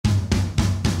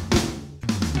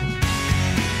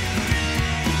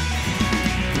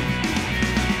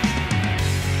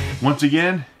Once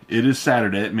again, it is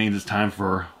Saturday. It means it's time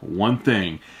for one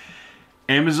thing.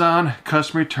 Amazon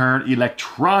Custom Return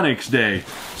Electronics Day.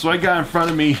 So what I got in front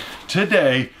of me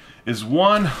today is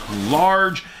one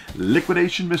large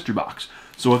liquidation mystery box.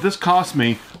 So what this cost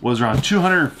me was around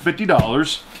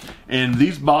 $250, and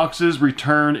these boxes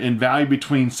return in value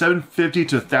between $750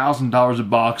 to $1,000 a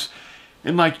box,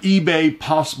 and like eBay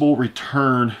possible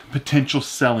return potential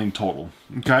selling total.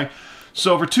 Okay,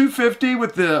 so for $250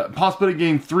 with the possibility of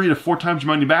getting 3 to 4 times your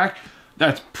money back,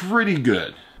 that's pretty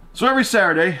good. So every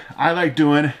Saturday I like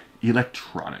doing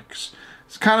electronics.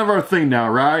 It's kind of our thing now,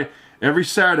 right? Every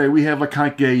Saturday we have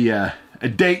like a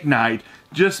date night,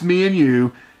 just me and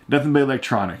you, nothing but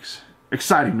electronics.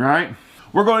 Exciting, right?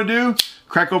 We're going to do,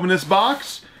 crack open this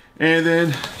box, and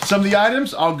then some of the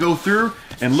items I'll go through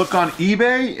and look on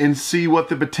eBay and see what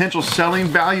the potential selling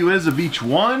value is of each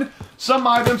one. Some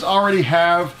items already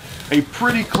have a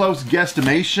pretty close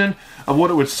guesstimation of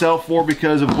what it would sell for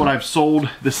because of what I've sold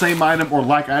the same item or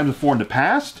like items before in the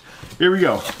past. Here we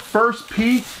go. First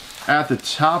peek at the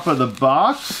top of the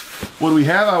box. What do we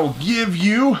have? I will give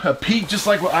you a peek just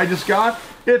like what I just got.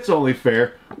 It's only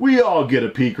fair. We all get a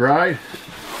peek, right?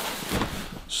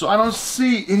 So I don't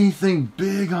see anything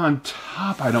big on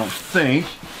top, I don't think.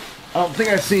 I don't think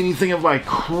I see anything of like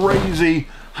crazy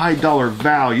high dollar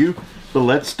value, but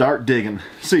let's start digging.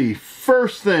 See,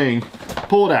 first thing,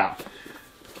 pull it out.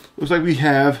 Looks like we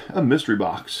have a mystery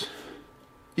box.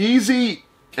 Easy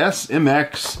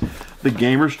SMX, the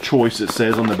gamer's choice, it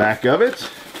says on the back of it.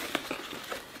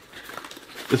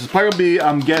 This is probably gonna be,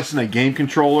 I'm guessing, a game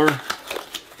controller.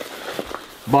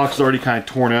 Box is already kind of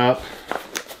torn up.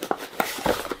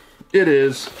 It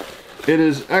is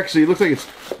actually, it looks like it's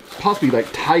possibly like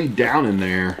tied down in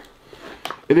there.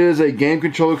 It is a game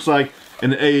controller, looks like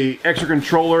an extra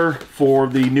controller for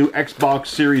the new Xbox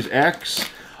Series X.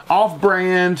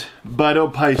 Off-brand, but it'll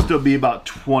probably still be about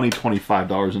 $20,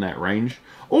 $25 in that range.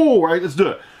 Oh, right, let's do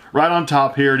it. Right on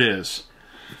top, here it is.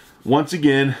 Once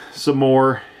again, some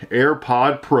more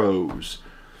AirPod Pros.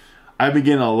 I've been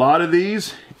getting a lot of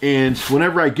these, and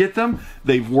whenever I get them,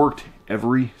 they've worked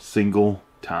every single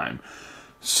time.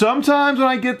 Sometimes when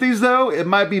I get these though, it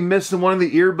might be missing one of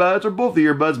the earbuds or both the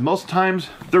earbuds. Most times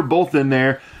they're both in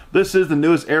there. This is the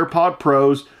newest AirPod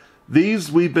Pros.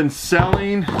 These we've been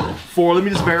selling for, let me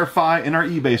just verify, in our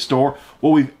eBay store what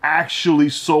we've actually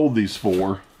sold these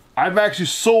for. I've actually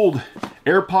sold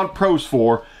AirPod Pros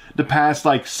for the past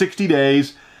like 60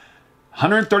 days,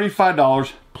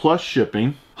 $135 plus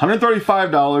shipping.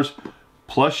 $135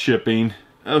 plus shipping.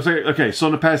 Okay, so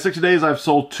in the past 60 days, I've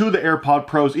sold 2 of the AirPod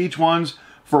Pros, each one's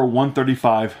for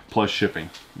 $135 plus shipping.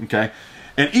 Okay,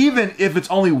 and even if it's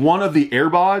only one of the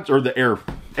AirPods or the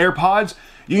AirPods,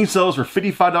 you can sell those for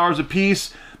 $55 a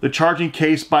piece. The charging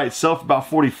case by itself about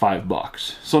 45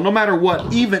 bucks. So no matter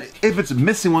what, even if it's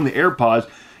missing one of the AirPods,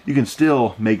 you can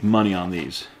still make money on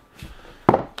these.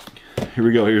 Here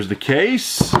we go. Here's the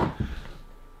case.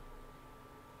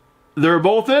 They're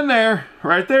both in there.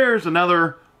 Right there's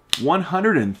another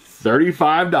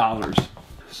 $135.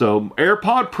 So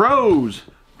AirPod Pros,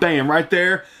 bam, right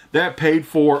there. That paid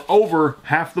for over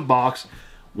half the box,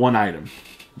 one item.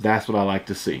 That's what I like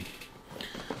to see.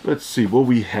 Let's see what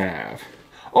we have.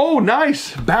 Oh,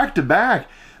 nice, back to back.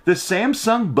 The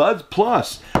Samsung Buds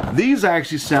Plus. These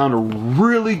actually sound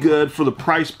really good for the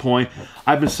price point.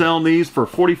 I've been selling these for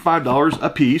 $45 a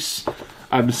piece.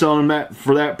 I've been selling them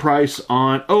for that price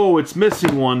on, oh, it's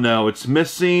missing one though. It's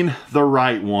missing the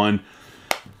right one.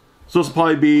 So this will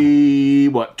probably be,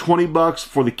 what, 20 bucks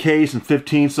for the case and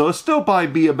 15. So it'll still probably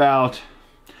be about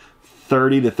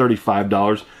 $30 to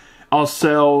 $35. I'll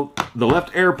sell the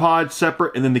left AirPod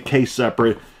separate and then the case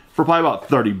separate for probably about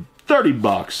 30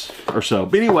 bucks or so.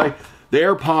 But anyway, the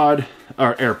the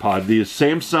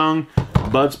Samsung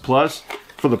Buds Plus,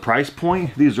 for the price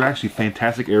point, these are actually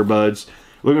fantastic earbuds.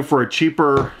 Looking for a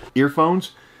cheaper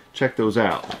earphones? Check those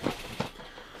out.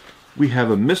 We have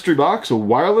a mystery box of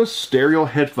wireless stereo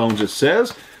headphones, it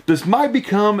says. This might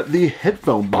become the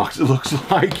headphone box, it looks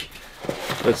like.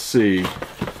 Let's see.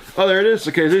 Oh, there it is.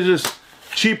 Okay, this is just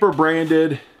cheaper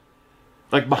branded,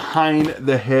 like behind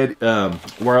the head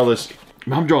wireless.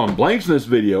 I'm drawing blanks in this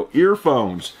video.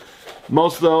 Earphones.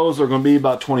 Most of those are going to be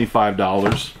about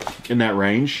 $25 in that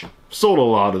range. Sold a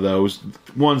lot of those.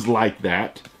 Ones like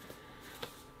that.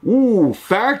 Ooh,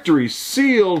 factory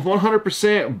sealed,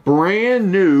 100%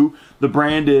 brand new. The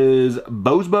brand is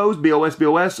Bose,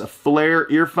 B-O-S, a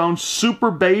flare earphone,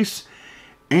 super bass,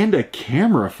 and a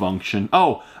camera function.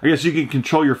 Oh, I guess you can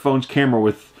control your phone's camera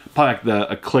with probably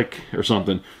like a click or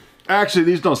something. Actually,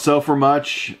 these don't sell for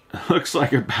much. Looks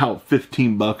like about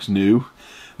 15 bucks new.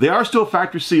 They are still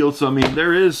factory sealed, so I mean,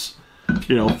 there is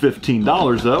You know,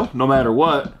 $15 though, no matter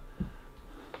what.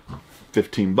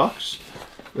 15 bucks.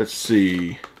 Let's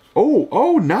see.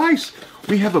 Oh, nice.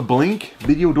 We have a Blink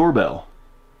video doorbell.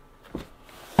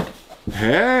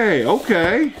 Hey,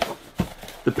 okay.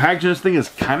 The packaging of this thing is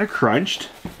kind of crunched.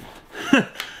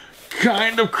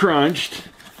 Kind of crunched.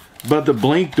 But the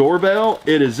Blink doorbell,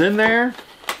 it is in there.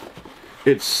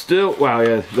 It's still, wow,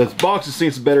 yeah, this box has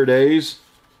seen some better days.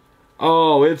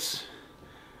 Oh,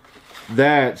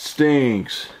 that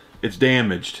stinks. It's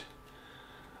damaged.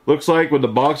 Looks like when the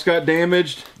box got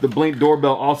damaged, the Blink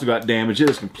doorbell also got damaged. It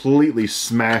is completely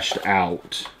smashed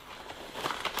out.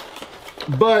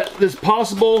 But it's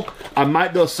possible I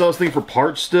might be able to sell this thing for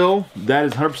parts still. That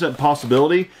is 100%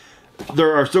 possibility.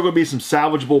 There are still going to be some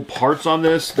salvageable parts on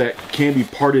this that can be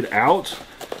parted out,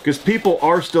 because people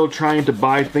are still trying to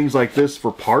buy things like this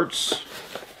for parts.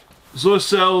 So it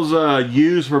sells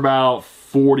used for about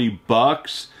 40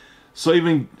 bucks. So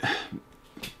even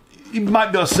you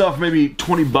might be able to sell for maybe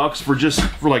 20 bucks for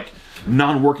like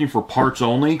non-working for parts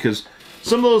only, because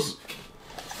some of those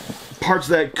parts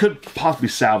that could possibly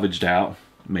be salvaged out,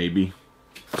 maybe.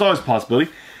 It's always a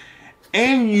possibility.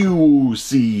 And you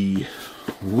see,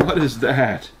 what is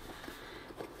that?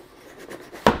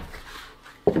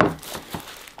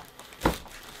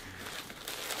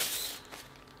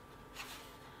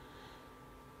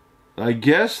 I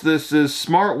guess this is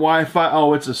smart Wi-Fi.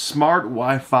 Oh, it's a smart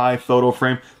Wi-Fi photo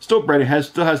frame. Still brand new.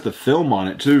 Still has the film on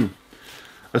it too.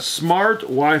 A smart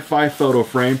Wi-Fi photo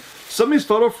frame. Some of these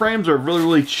photo frames are really,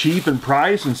 really cheap in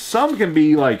price, and some can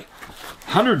be like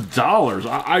 $100.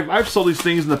 I've sold these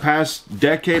things in the past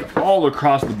decade all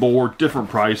across the board, different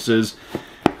prices.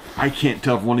 I can't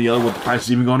tell from one to the other what the price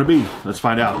is even going to be. Let's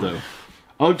find out though.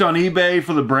 I looked on eBay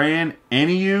for the brand,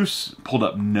 any use, pulled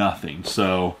up nothing.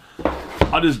 So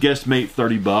I'll just guesstimate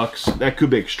 30 bucks. That could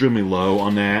be extremely low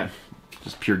on that.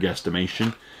 Just pure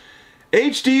guesstimation.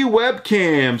 HD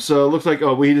webcam. So it looks like,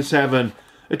 oh, we just have a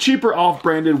cheaper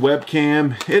off-branded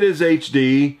webcam. It is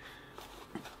HD,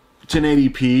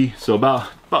 1080p, so about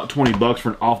 20 bucks for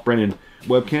an off-branded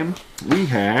webcam. We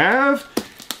have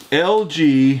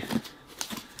LG.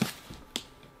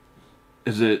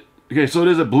 Is it okay? So it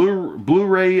is a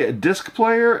Blu-ray disc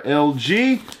player,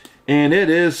 LG, and it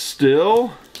is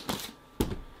still,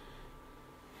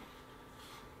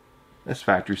 that's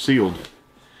factory sealed.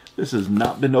 This has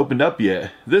not been opened up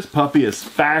yet. This puppy is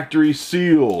factory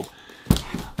sealed.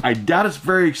 I doubt it's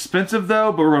very expensive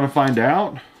though, but we're going to find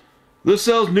out. This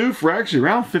sells new for actually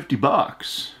around 50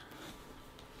 bucks.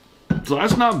 So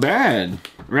that's not bad.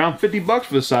 Around 50 bucks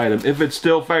for this item. If it's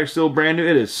still factory sealed brand new,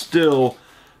 it is still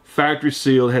factory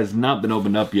sealed. It has not been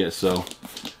opened up yet, so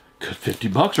good 50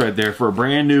 bucks right there for a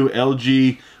brand new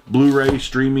LG Blu-ray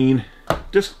streaming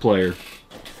disc player.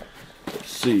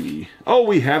 Let's see. Oh,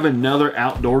 we have another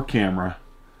outdoor camera.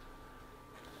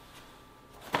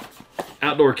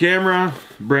 Outdoor camera,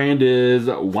 brand is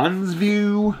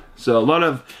OneView. So a lot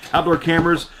of outdoor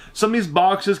cameras. Some of these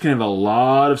boxes can have a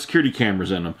lot of security cameras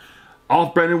in them.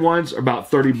 Off-branded ones are about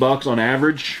 30 bucks on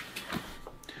average.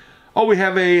 Oh, we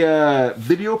have a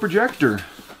video projector.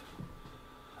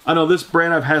 I know this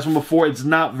brand, I've had one before. It's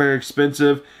not very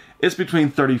expensive. It's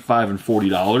between $35 and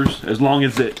 $40 as long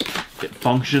as it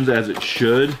functions as it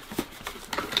should.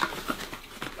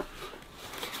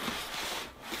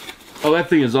 Oh, that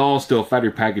thing is all still factory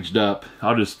packaged up.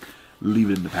 I'll just leave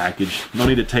it in the package. No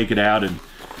need to take it out and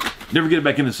never get it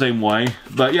back in the same way.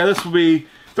 But yeah, this will be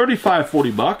 35,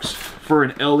 40 bucks for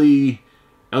an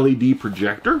LED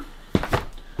projector.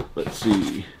 Let's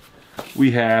see.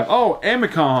 We have, oh,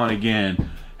 Amicon again.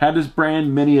 Had this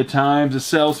brand many a times. It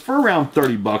sells for around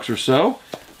 30 bucks or so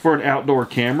for an outdoor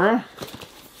camera.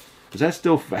 Is that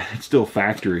still, it's still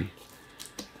factory?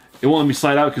 It won't let me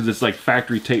slide out because it's like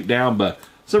factory taped down, but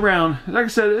it's around, like I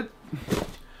said,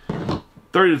 $30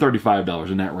 to $35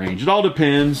 in that range. It all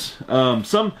depends.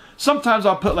 Sometimes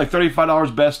I'll put like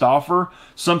 $35 best offer.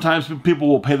 Sometimes people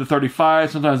will pay the $35.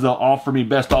 Sometimes they'll offer me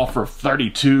best offer of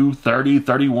 $32, $30,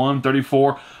 $31,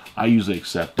 $34. I usually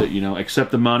accept it, you know,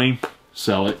 accept the money,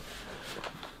 sell it.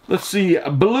 Let's see,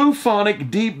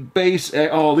 Bluephonic Deep Bass.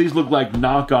 Oh, these look like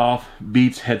knockoff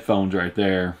Beats headphones right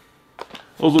there.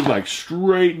 Those look like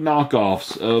straight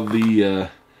knockoffs of the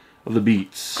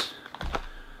Beats.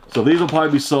 So these will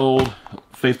probably be sold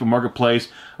Facebook Marketplace.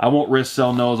 I won't risk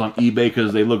selling those on eBay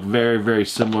because they look very, very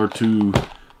similar to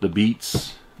the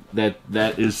Beats that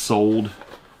is sold.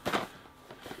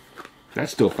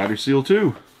 That's still factory sealed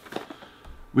too.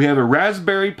 We have a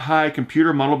Raspberry Pi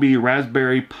computer Model B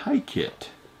Raspberry Pi kit.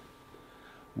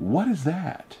 What is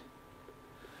that?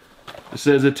 It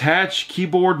says attach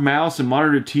keyboard, mouse, and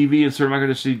monitor to TV. Insert micro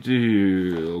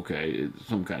SD. Okay, it's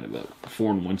some kind of a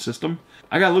 4-in-1 system.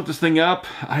 I gotta look this thing up.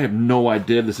 I have no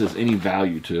idea if this has any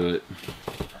value to it.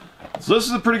 So this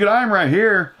is a pretty good item right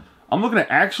here. I'm looking at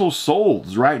actual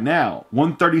solds right now.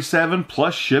 $137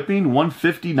 plus shipping,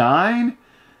 $159,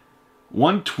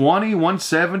 $120,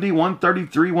 $170,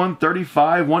 $133,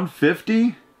 $135,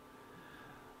 $150.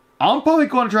 I'm probably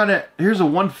going to try to, here's a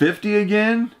 $150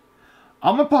 again.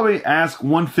 I'm going to probably ask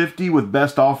 $150 with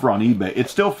best offer on eBay.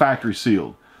 It's still factory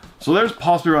sealed. So there's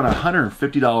possibly around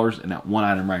 $150 in that one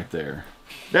item right there.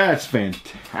 That's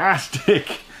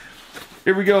fantastic.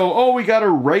 Here we go. Oh, we got a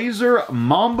Razer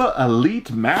Mamba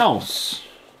Elite mouse.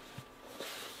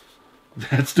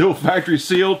 That's still factory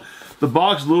sealed. The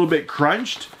box is a little bit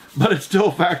crunched, but it's still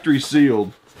factory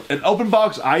sealed. An open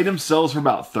box item sells for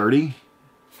about $30.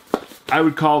 I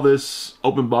would call this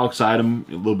open box item,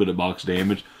 a little bit of box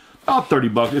damage, about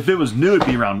 $30. If it was new, it'd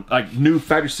be around, like new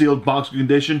factory sealed box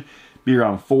condition, be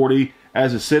around $40.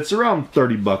 As it sits, around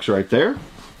 $30 right there.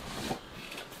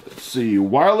 See,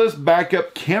 wireless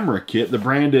backup camera kit. The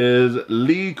brand is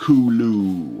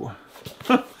Liquidation.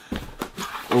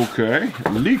 Okay,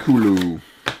 Liquidation.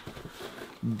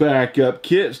 Backup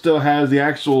kit still has the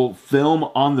actual film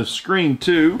on the screen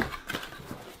too.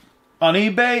 On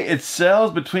eBay, it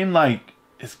sells between like,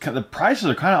 the prices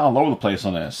are kind of all over the place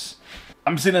on this.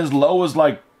 I'm seeing as low as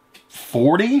like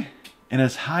 40 and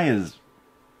as high as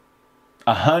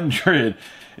 100.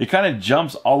 It kind of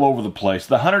jumps all over the place.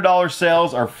 The $100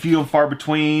 sales are few and far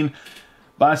between.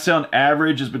 But I say on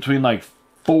average is between like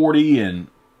 40 and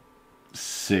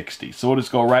 60. So we'll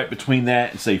just go right between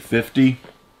that and say 50.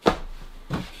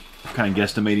 Kind of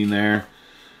guesstimating there.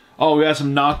 Oh, we got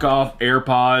some knockoff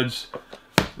AirPods.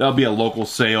 That'll be a local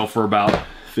sale for about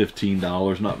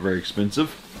 $15. Not very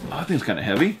expensive. Oh, I think it's kind of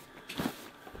heavy.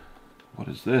 What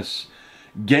is this?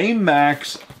 Game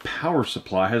Max power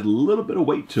supply. Has a little bit of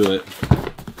weight to it.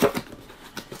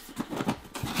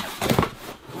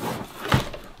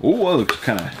 Oh, that looks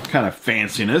kind of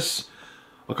fanciness.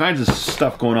 All kinds of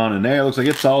stuff going on in there. Looks like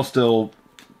it's all still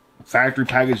factory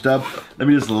packaged up. Let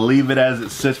me just leave it as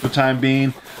it sits for the time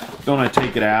being. Don't want to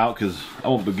take it out because I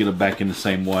won't get it back in the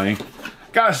same way.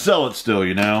 Gotta sell it still,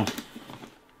 you know.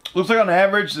 Looks like on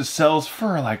average this sells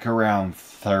for like around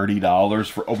 $30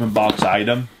 for open box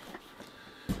item.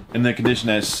 In the condition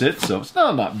that it sits, so it's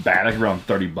not bad, like around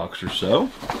 $30 or so.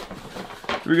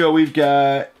 Here we go, we've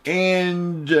got Tila.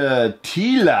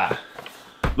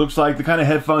 Looks like the kind of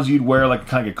headphones you'd wear like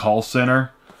kind of a call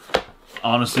center.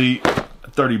 Honestly,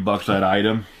 $30 that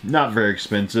item. Not very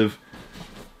expensive.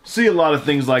 See a lot of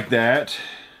things like that.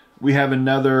 We have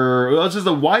another, well, this is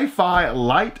a Wi-Fi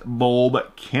light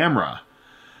bulb camera.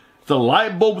 It's a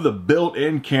light bulb with a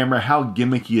built-in camera. How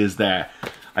gimmicky is that?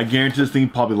 I guarantee this thing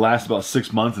probably lasts about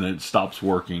 6 months and it stops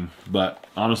working. But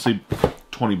honestly,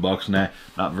 $20 on that,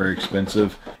 not very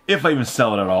expensive. If I even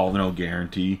sell it at all, no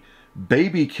guarantee.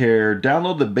 Baby Care,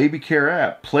 download the Baby Care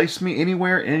app. Place me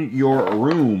anywhere in your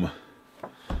room.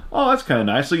 Oh, that's kind of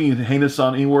nice. So you can hang this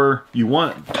on anywhere you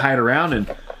want, tie it around, and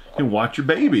you can watch your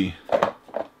baby.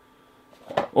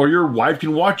 Or your wife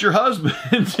can watch your husband,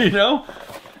 you know?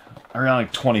 Around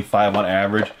like 25 on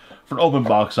average. For an open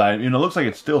box item, you know, it looks like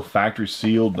it's still factory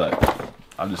sealed, but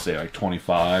I'll just say like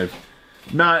 25.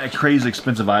 Not a crazy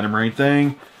expensive item or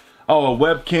anything. Oh, a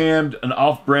webcam, an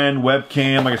off-brand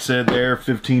webcam, like I said there,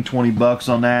 15, 20 bucks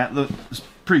on that. Look, it's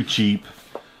pretty cheap.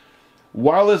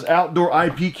 Wireless outdoor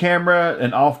IP camera,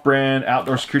 an off-brand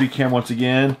outdoor security cam once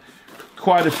again.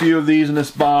 Quite a few of these in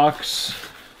this box.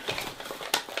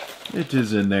 It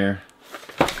is in there.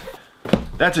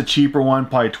 That's a cheaper one,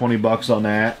 probably 20 bucks on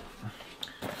that.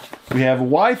 We have a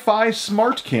Wi-Fi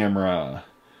smart camera.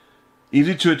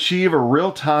 Easy to achieve a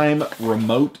real-time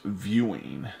remote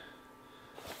viewing.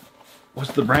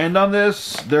 What's the brand on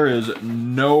this? There is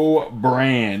no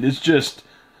brand. It's just,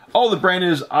 oh, the brand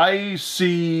is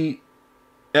ICSEE.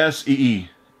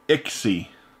 ICSEE.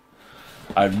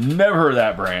 I've never heard of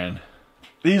that brand.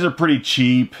 These are pretty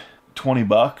cheap. 20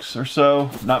 bucks or so.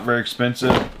 Not very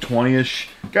expensive. 20-ish.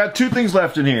 Got two things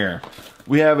left in here.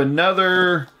 We have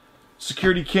another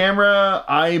security camera.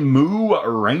 iMoo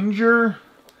Ranger.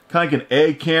 Kind of like an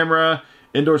egg camera.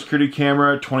 Indoor security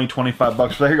camera. 20, 25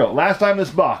 bucks. So here you go. Last time in this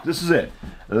box. This is it.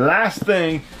 Last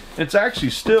thing. It's actually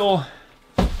still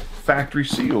factory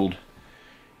sealed.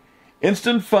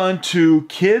 Instant Fun 2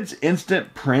 Kids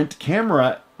Instant Print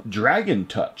Camera Dragon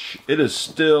Touch. It is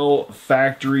still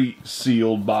factory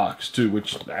sealed box too,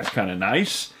 which that's kind of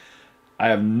nice. I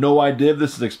have no idea if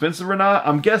this is expensive or not.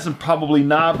 I'm guessing probably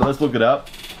not, but let's look it up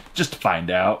just to find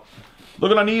out.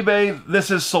 Looking on eBay, this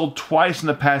has sold twice in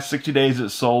the past 60 days. It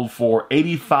sold for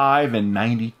 $85 and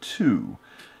 $92.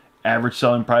 Average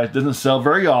selling price. Doesn't sell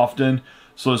very often,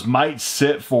 so this might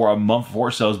sit for a month before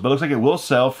it sells, but it looks like it will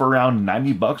sell for around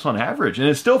 90 bucks on average. And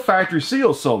it's still factory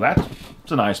sealed, so that's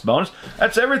a nice bonus.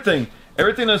 That's everything.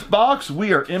 Everything in this box,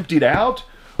 we are emptied out.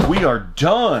 We are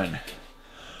done.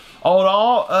 All in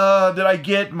all, did I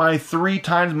get my 3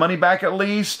 times money back at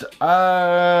least?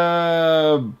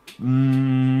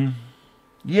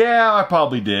 Yeah, I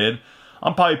probably did.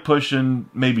 I'm probably pushing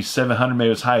maybe 700,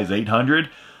 maybe as high as 800.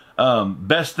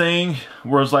 Best thing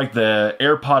was like the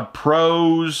AirPod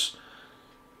Pros.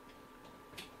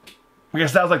 I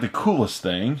guess that was like the coolest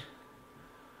thing.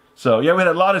 So yeah, we had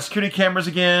a lot of security cameras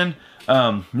again.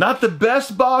 Not the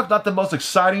best box, not the most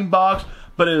exciting box,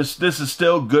 but this is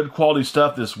still good quality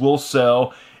stuff. This will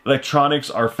sell.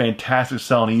 Electronics are fantastic to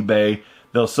sell on eBay.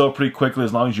 They'll sell pretty quickly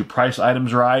as long as you price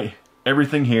items right.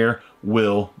 Everything here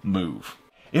will move.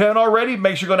 If you haven't already,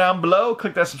 make sure you go down below,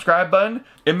 click that subscribe button,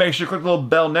 and make sure you click the little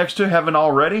bell next to it if you haven't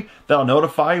already. That'll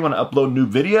notify you when I upload new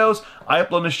videos. I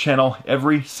upload this channel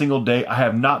every single day. I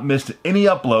have not missed any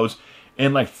uploads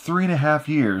in like 3.5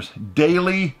 years.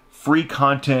 Daily free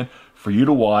content for you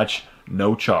to watch,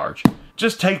 no charge.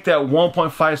 Just take that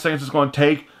 1.5 seconds it's going to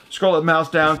take, scroll that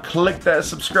mouse down, click that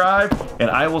subscribe,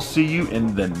 and I will see you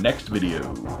in the next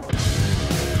video.